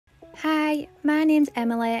Hi, my name's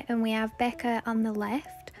Emily and we have Becca on the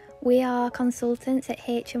left. We are consultants at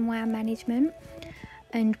H&Y Management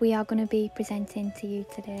and we are going to be presenting to you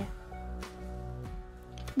today.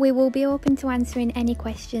 We will be open to answering any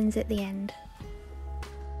questions at the end.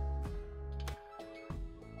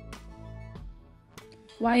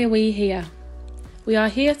 Why are we here? We are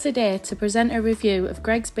here today to present a review of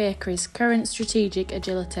Greggs Bakery's current strategic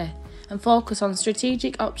agility and focus on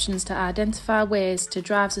strategic options to identify ways to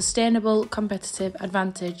drive sustainable competitive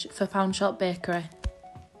advantage for Pound Shop Bakery.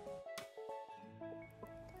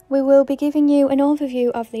 We will be giving you an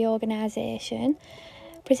overview of the organisation,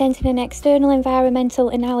 presenting an external environmental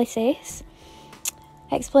analysis,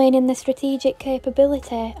 explaining the strategic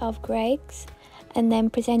capability of Greggs, and then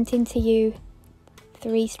presenting to you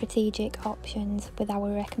 3 strategic options with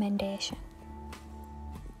our recommendation.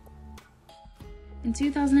 In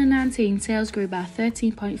 2019, sales grew by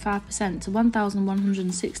 13.5% to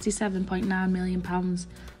 £1,167.9 million.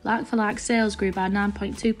 Like-for-like sales grew by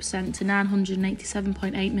 9.2% to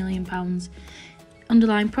 £987.8 million.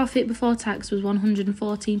 Underlying profit before tax was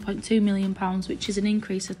 £114.2 million, which is an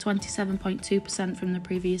increase of 27.2% from the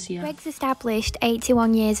previous year. Greggs established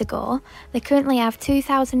 81 years ago. They currently have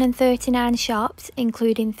 2,039 shops,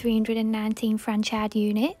 including 319 franchise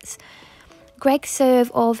units. Greggs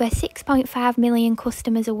serve over 6.5 million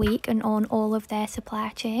customers a week and own all of their supply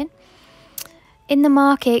chain. In the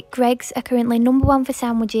market, Greggs are currently number 1 for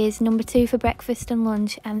sandwiches, number 2 for breakfast and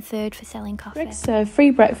lunch, and 3rd for selling coffee. Greggs serve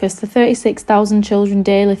free breakfast to 36,000 children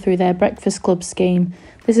daily through their Breakfast Club scheme.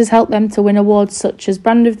 This has helped them to win awards such as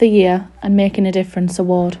Brand of the Year and Making a Difference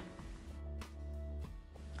award.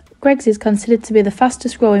 Greggs is considered to be the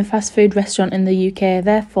fastest growing fast food restaurant in the UK,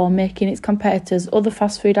 therefore making its competitors other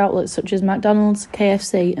fast food outlets such as McDonald's,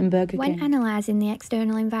 KFC and Burger King. When analysing the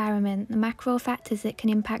external environment, the macro factors that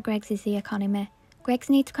can impact Greggs is the economy. Greggs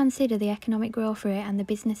need to consider the economic growth rate and the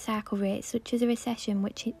business cycle rates, such as a recession,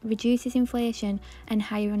 which reduces inflation and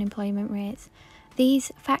higher unemployment rates.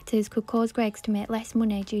 These factors could cause Greggs to make less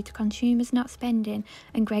money due to consumers not spending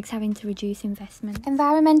and Greggs having to reduce investment.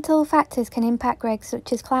 Environmental factors can impact Greggs,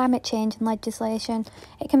 such as climate change and legislation.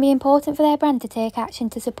 It can be important for their brand to take action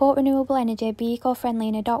to support renewable energy, be eco-friendly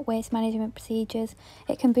and adopt waste management procedures.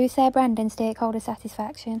 It can boost their brand and stakeholder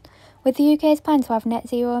satisfaction. With the UK's plan to have net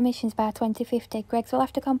zero emissions by 2050, Greggs will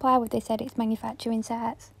have to comply with this at its manufacturing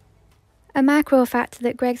sites. A macro factor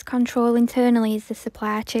that Greggs control internally is the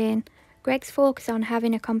supply chain. Greggs focus on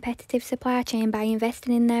having a competitive supply chain by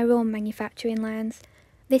investing in their own manufacturing lines.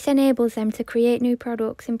 This enables them to create new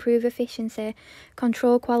products, improve efficiency,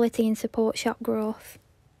 control quality and support shop growth.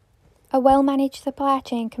 A well-managed supply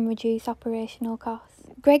chain can reduce operational costs.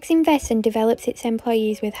 Greggs invests and develops its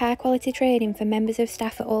employees with high-quality training for members of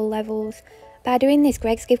staff at all levels. By doing this,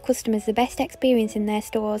 Greggs give customers the best experience in their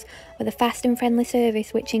stores with a fast and friendly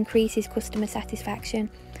service which increases customer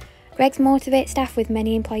satisfaction. Greggs motivates staff with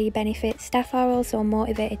many employee benefits. Staff are also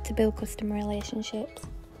motivated to build customer relationships.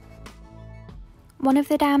 One of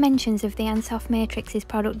the dimensions of the Ansoff matrix is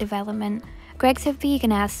product development. Greggs have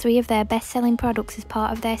veganised 3 of their best-selling products as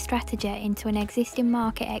part of their strategy into an existing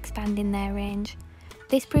market, expanding their range.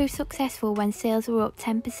 This proved successful when sales were up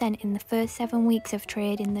 10% in the first 7 weeks of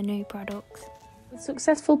trade in the new products. With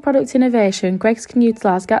successful product innovation, Greggs can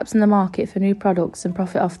utilise gaps in the market for new products and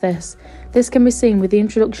profit off this. This can be seen with the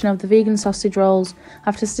introduction of the vegan sausage rolls.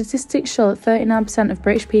 After statistics show that 39% of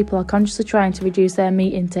British people are consciously trying to reduce their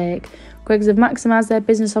meat intake, Greggs have maximised their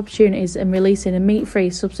business opportunities in releasing a meat-free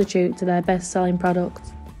substitute to their best-selling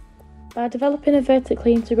products. By developing a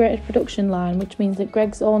vertically integrated production line, which means that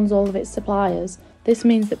Greggs owns all of its suppliers, this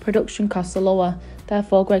means that production costs are lower.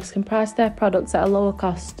 Therefore, Greggs can price their products at a lower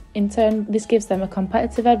cost. In turn, this gives them a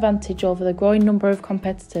competitive advantage over the growing number of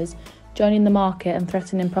competitors joining the market and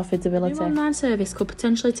threatening profitability. A new online service could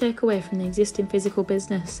potentially take away from the existing physical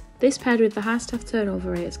business. This, paired with the high staff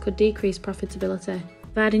turnover rates, could decrease profitability.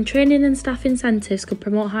 Providing training and staff incentives could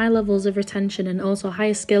promote high levels of retention and also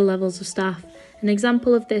higher skill levels of staff. An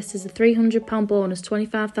example of this is the £300 bonus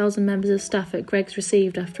 25,000 members of staff at Greggs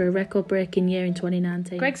received after a record-breaking year in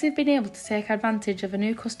 2019. Greggs have been able to take advantage of a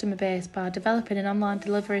new customer base by developing an online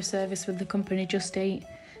delivery service with the company Just Eat.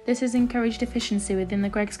 This has encouraged efficiency within the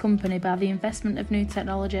Greggs company by the investment of new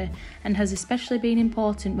technology and has especially been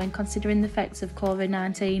important when considering the effects of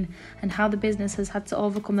COVID-19 and how the business has had to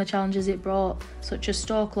overcome the challenges it brought, such as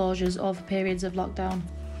store closures over periods of lockdown.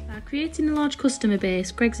 By creating a large customer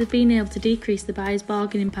base, Greggs have been able to decrease the buyer's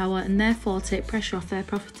bargaining power and therefore take pressure off their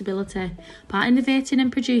profitability. By innovating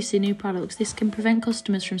and producing new products, this can prevent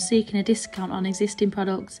customers from seeking a discount on existing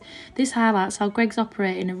products. This highlights how Greggs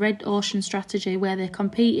operate in a red ocean strategy where they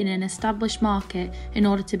compete in an established market in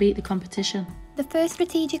order to beat the competition. The first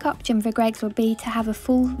strategic option for Greggs would be to have a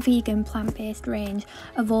full vegan plant-based range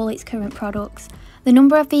of all its current products. The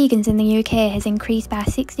number of vegans in the UK has increased by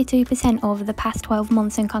 62% over the past 12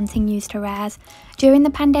 months and continues to rise. During the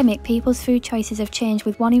pandemic, people's food choices have changed,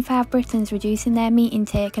 with 1 in 5 Britons reducing their meat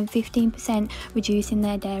intake and 15% reducing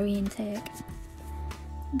their dairy intake.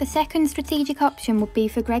 The second strategic option would be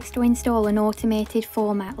for Greggs to install an automated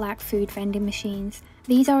format like food vending machines.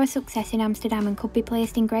 These are a success in Amsterdam and could be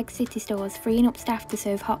placed in Greggs city stores, freeing up staff to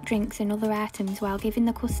serve hot drinks and other items while giving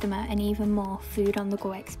the customer an even more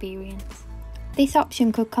food-on-the-go experience. This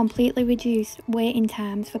option could completely reduce waiting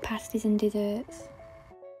times for pasties and desserts.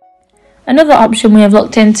 Another option we have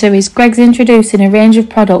looked into is Greggs introducing a range of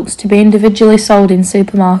products to be individually sold in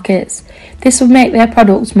supermarkets. This would make their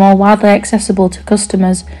products more widely accessible to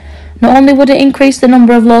customers. Not only would it increase the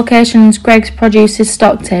number of locations Greggs produce is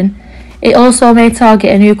stocked in, it also may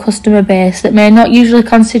target a new customer base that may not usually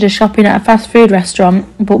consider shopping at a fast food restaurant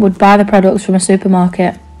but would buy the products from a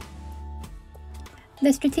supermarket.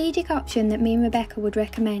 The strategic option that me and Rebecca would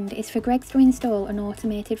recommend is for Greggs to install an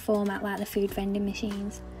automated format like the food vending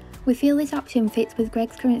machines. We feel this option fits with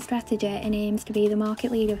Greggs' current strategy and aims to be the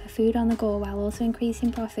market leader for food on the go while also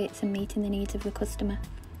increasing profits and meeting the needs of the customer.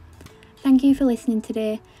 Thank you for listening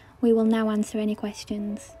today. We will now answer any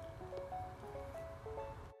questions.